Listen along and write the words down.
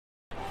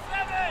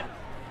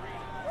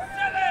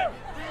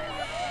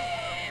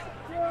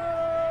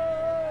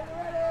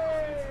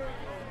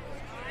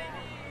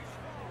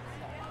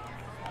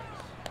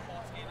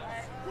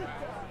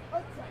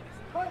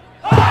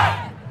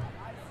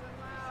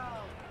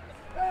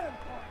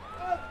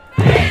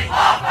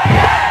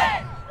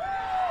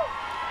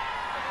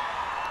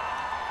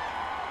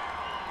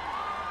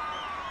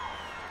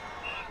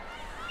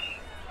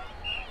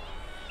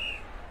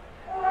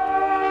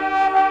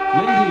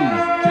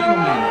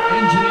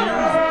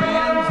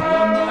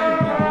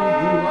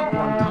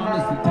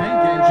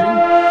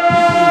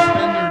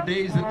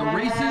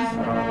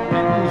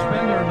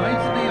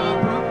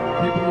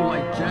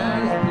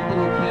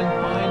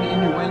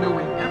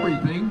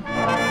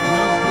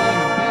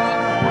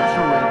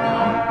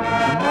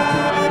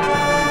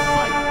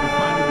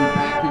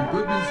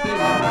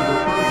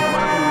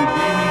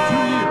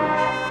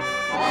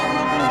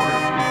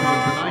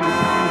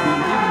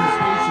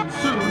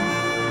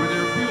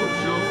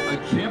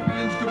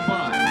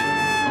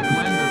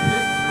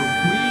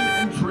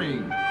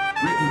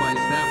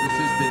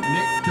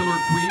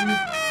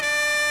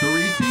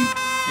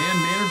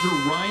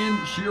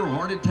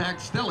Heart Attack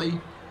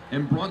Stelly,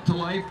 and brought to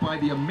life by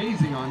the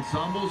amazing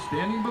ensemble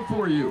standing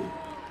before you.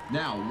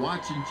 Now,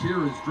 watch and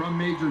cheer as Drum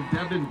Major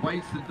Devin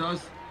bites the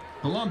dust.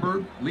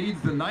 Columber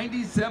leads the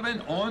 97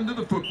 onto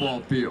the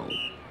football field.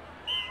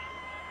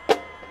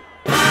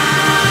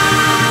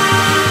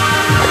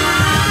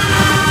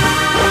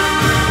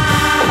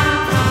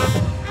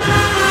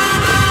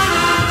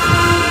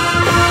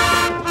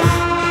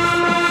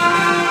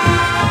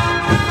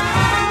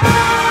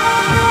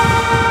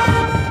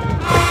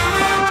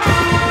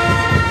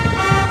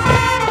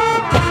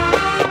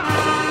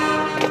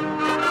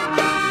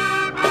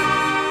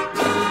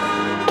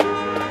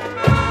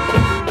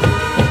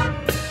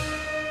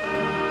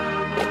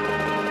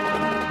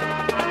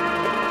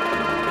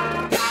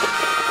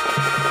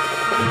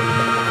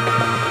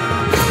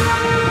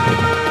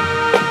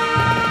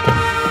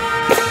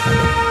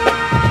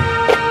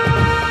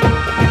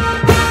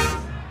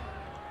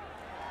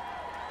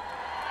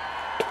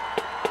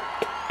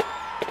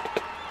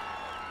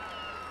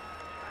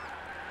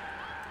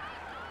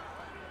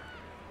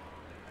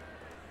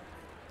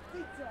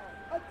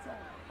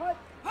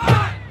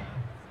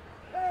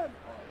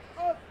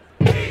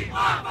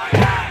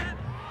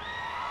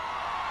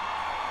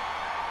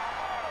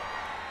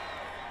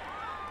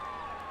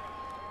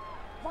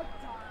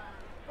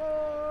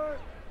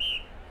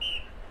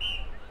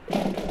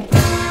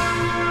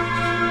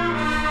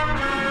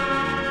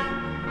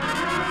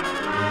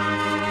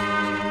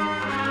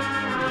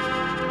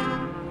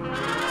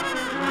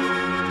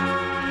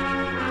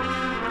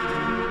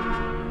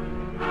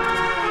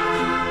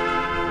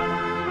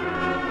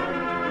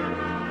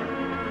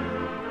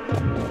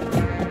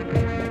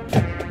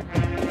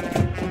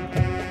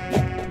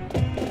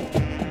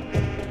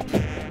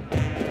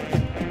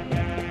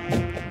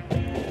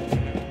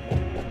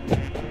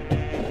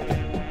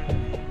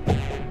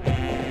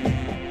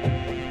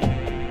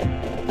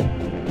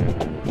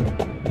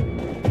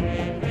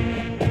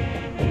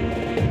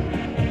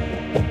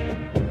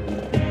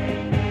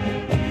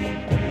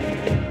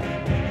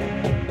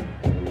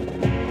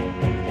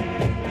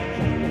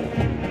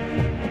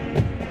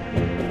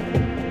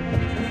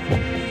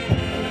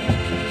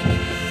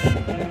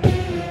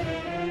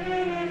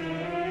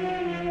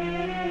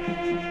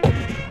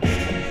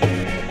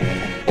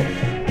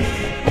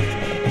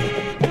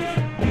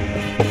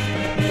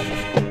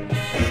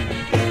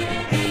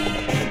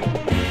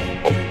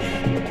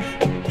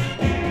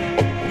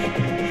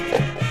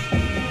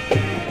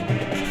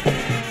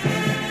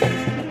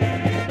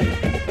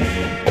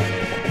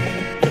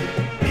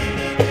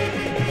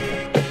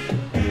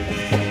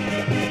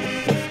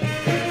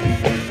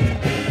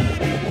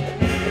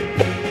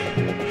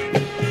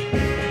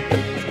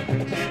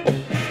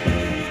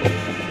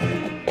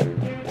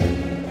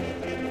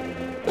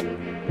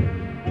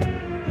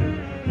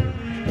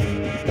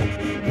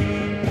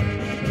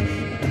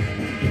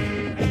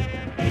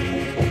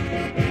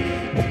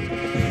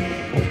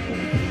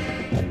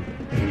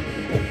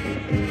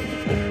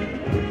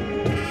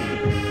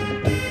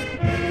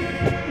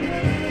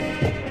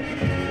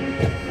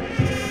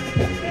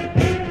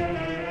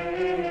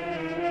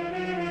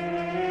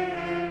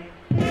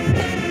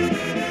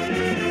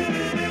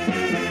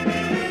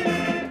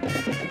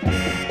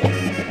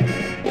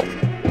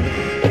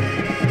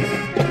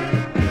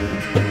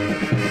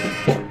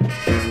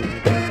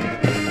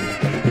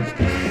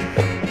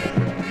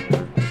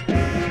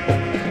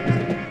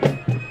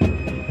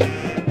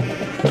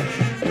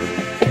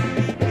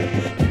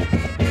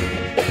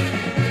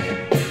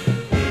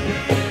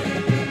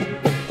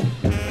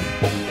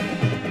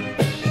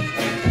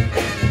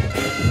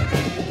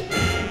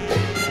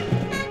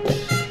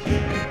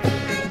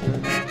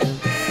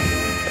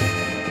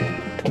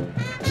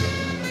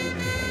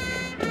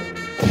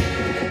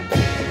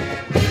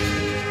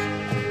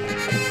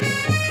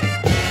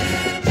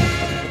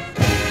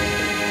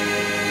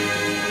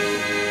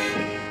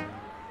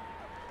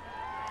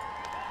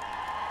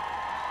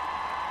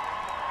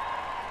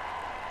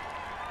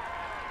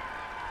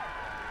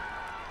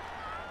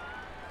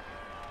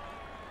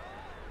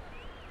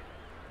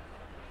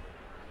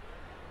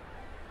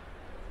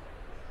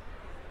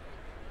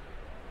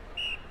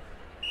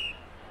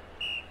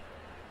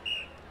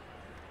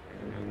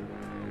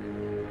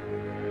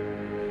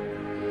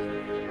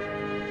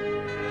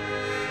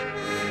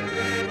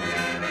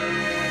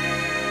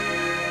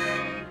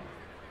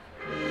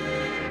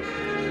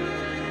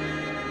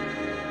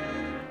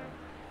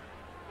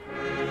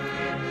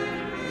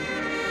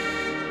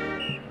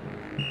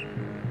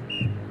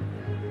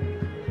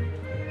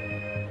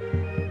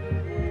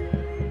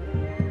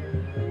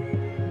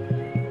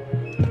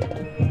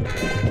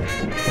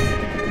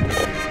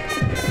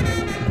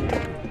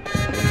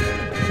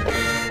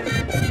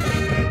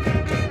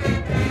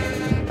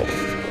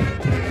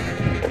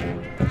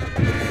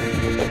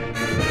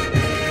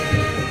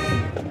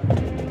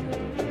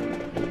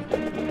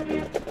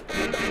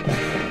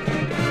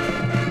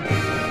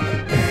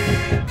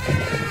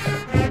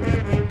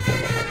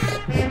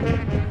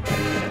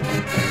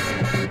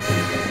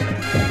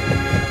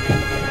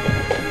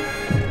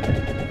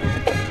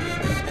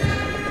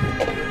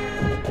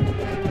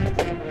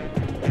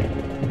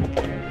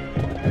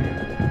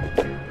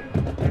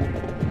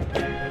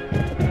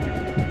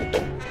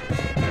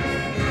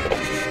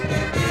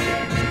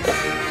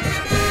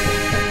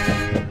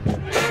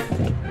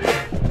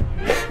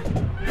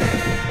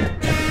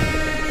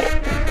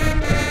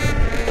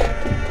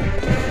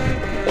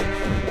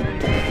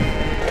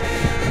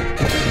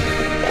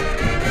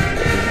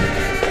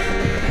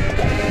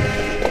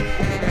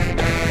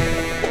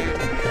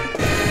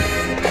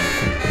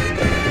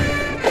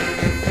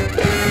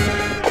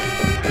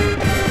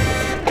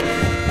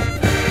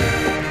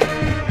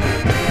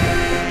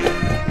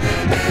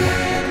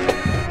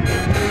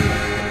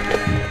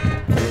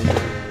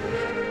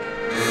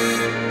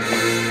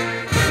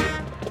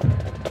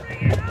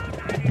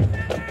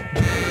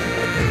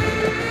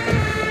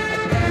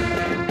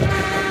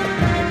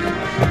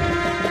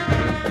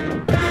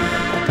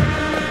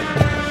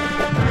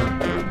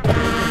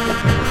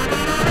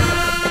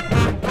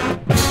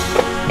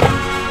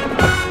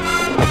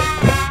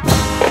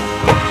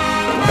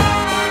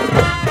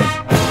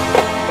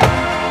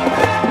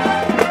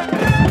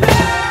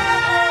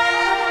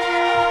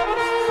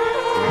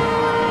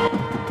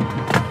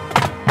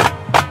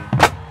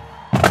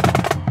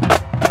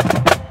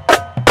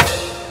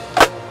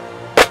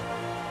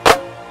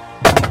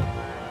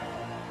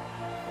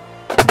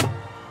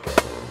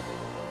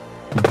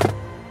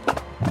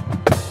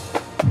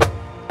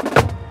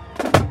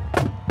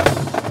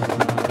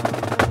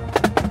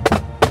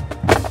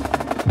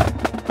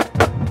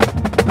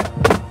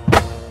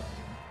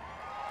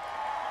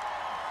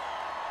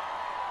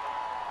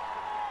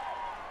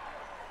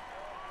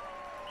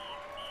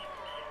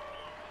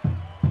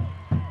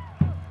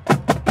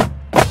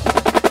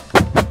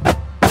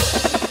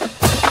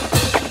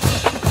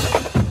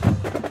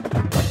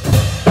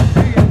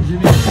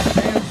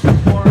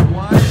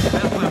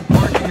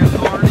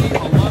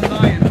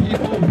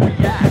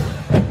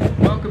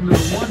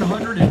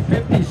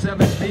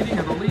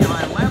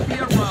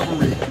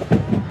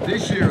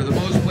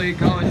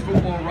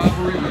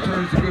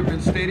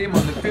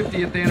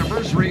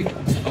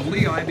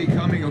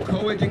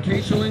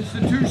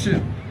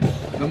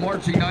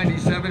 Marching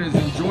 97 has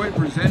enjoyed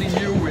presenting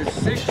you with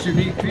 6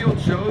 unique field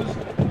shows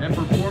and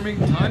performing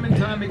time and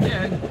time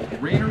again,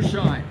 rain or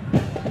shine.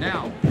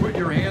 Now, put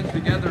your hands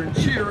together and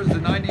cheer as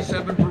the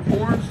 97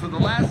 performs for the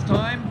last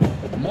time,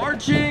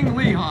 Marching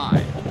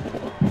Lehigh.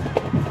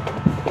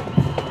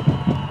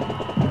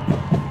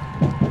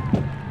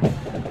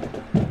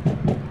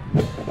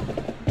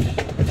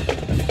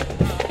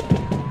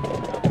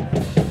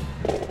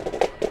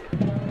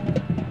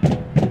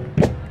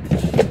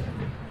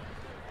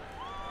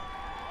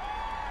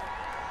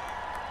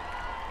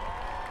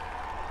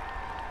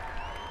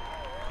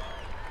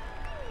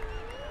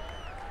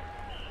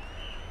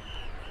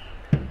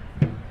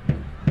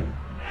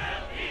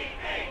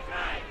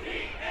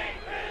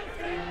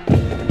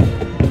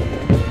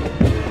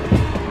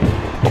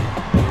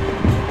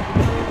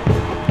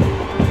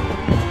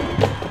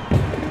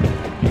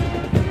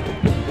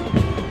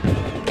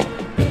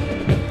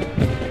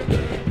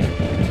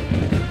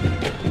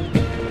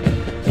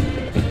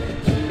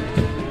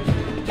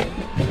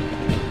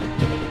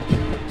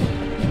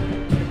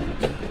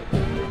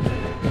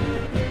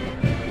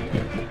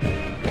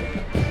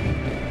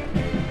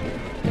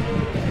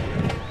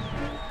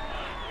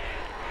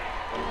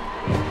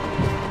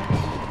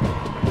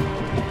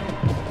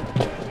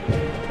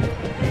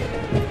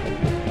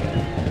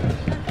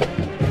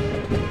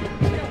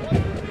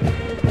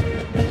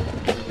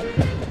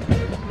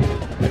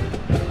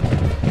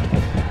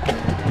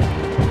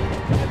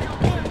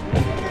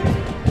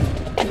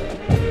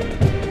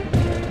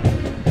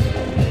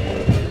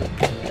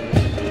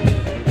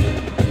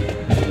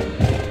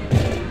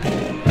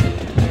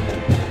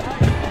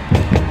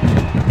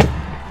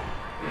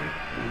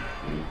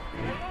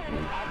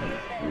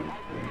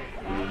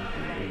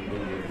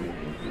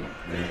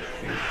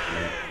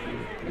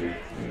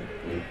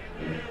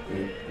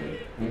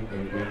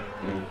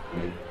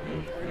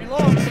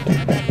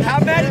 How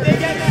mad did they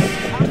get that?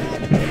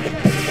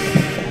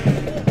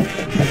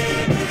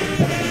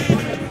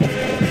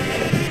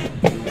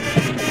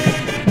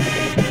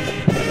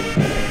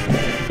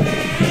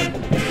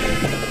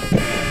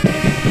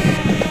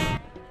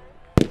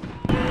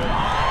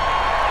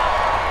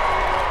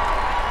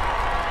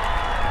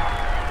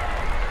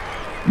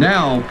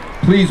 Now,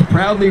 please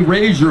proudly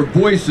raise your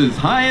voices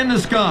high in the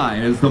sky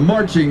as the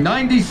Marching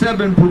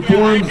 97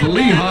 performs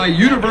Lehigh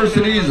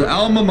University's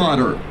alma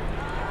mater.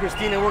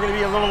 Christina, we're going to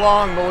be a little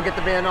long, but we'll get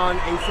the band on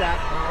ASAP.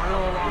 A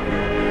little long.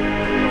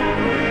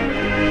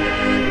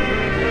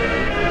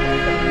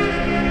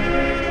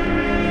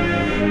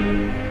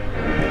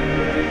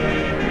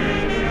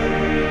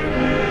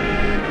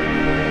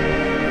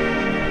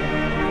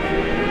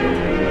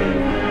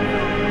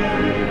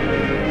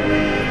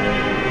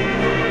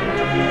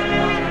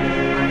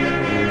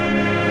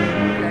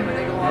 Okay, when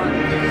they go on,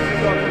 this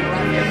is Logan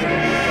Kramer.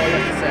 That's all you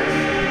have to say.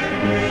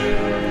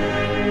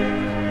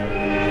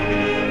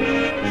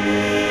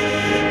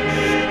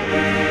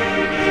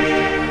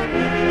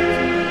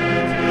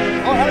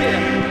 Oh, hell yeah.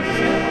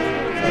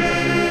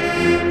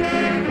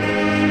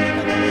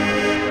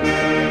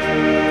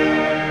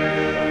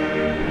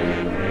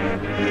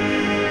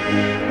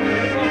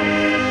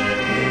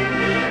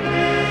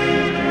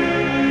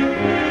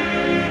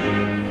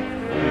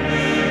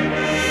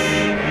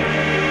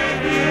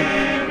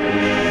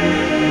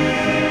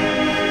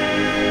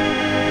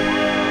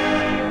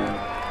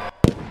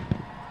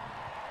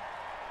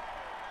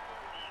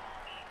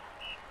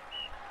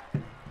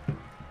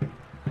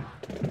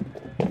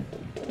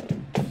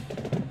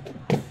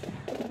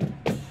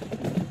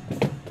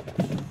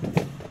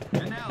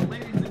 And now,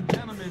 ladies and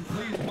gentlemen,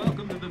 please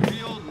welcome to the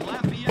field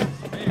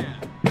Lafayette's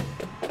band.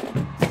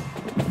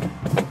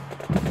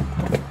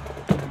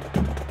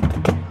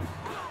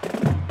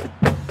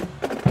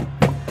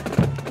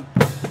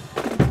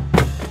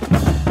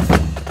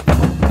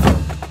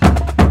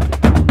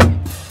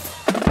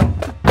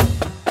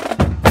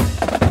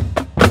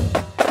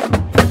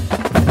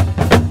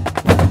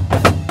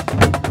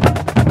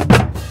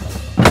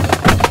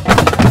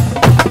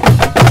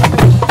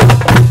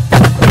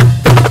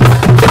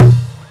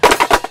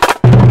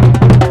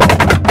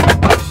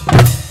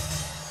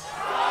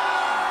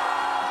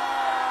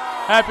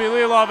 Happy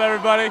LE-LAF,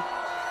 everybody.